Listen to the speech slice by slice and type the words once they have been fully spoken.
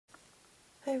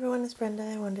Hi everyone, it's Brenda.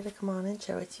 I wanted to come on and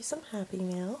share with you some Happy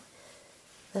Mail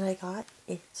that I got.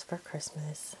 It's for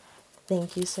Christmas.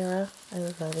 Thank you, Sarah. I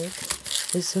love it.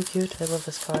 It's so cute. I love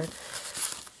this card.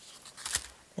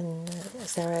 And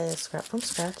Sarah is Scrap from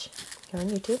Scratch here on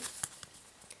YouTube.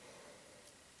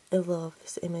 I love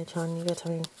this image on. You gotta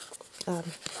tell me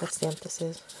what stamp this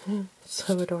is.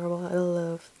 So adorable. I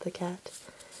love the cat.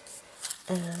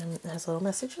 And it has a little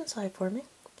message inside for me.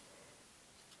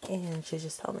 And she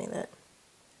just told me that,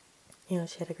 you know,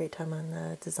 she had a great time on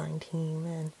the design team,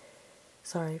 and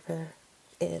sorry for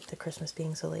the Christmas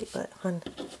being so late, but hon,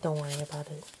 don't worry about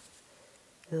it.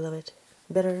 I love it.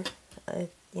 Better,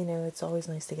 you know, it's always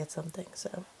nice to get something,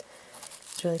 so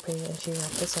it's really pretty, and she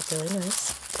wrapped this up really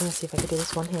nice. I'm gonna see if I can do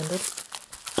this one-handed.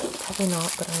 Probably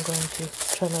not, but I'm going to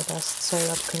try my best. Sorry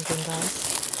about the crinkling,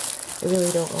 guys. I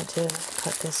really don't want to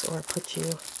cut this or put you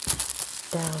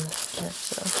down here,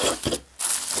 so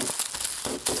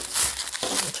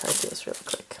I'll try to do this really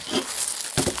quick.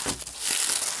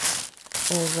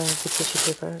 I love the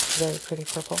tissue paper. It's very pretty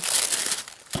purple.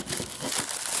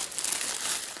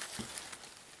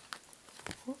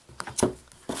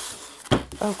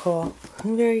 Oh, cool.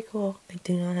 Very cool. I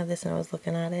do not have this, and I was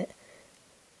looking at it.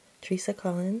 Teresa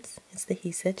Collins. It's the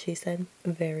He Said, She Said.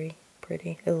 Very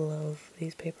pretty. I love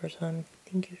these papers, hon.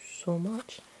 Thank you so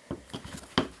much.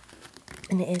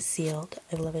 And it is sealed.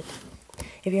 I love it.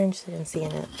 If you're interested in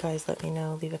seeing it, guys, let me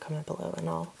know. Leave a comment below, and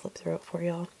I'll flip through it for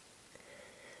y'all.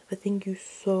 But thank you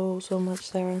so much,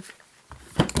 Sarah.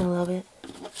 I love it.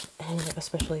 And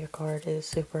especially your card is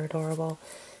super adorable.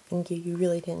 Thank you. You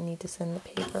really didn't need to send the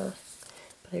paper.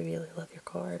 I really love your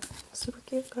card. Super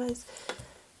cute, guys.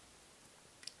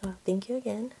 Thank you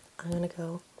again. I'm gonna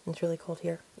go. It's really cold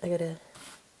here. I gotta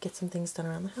get some things done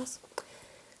around the house.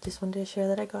 Just wanted to share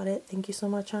that I got it. Thank you so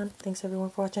much, hon. Thanks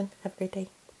everyone for watching. Have a great day.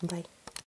 Bye.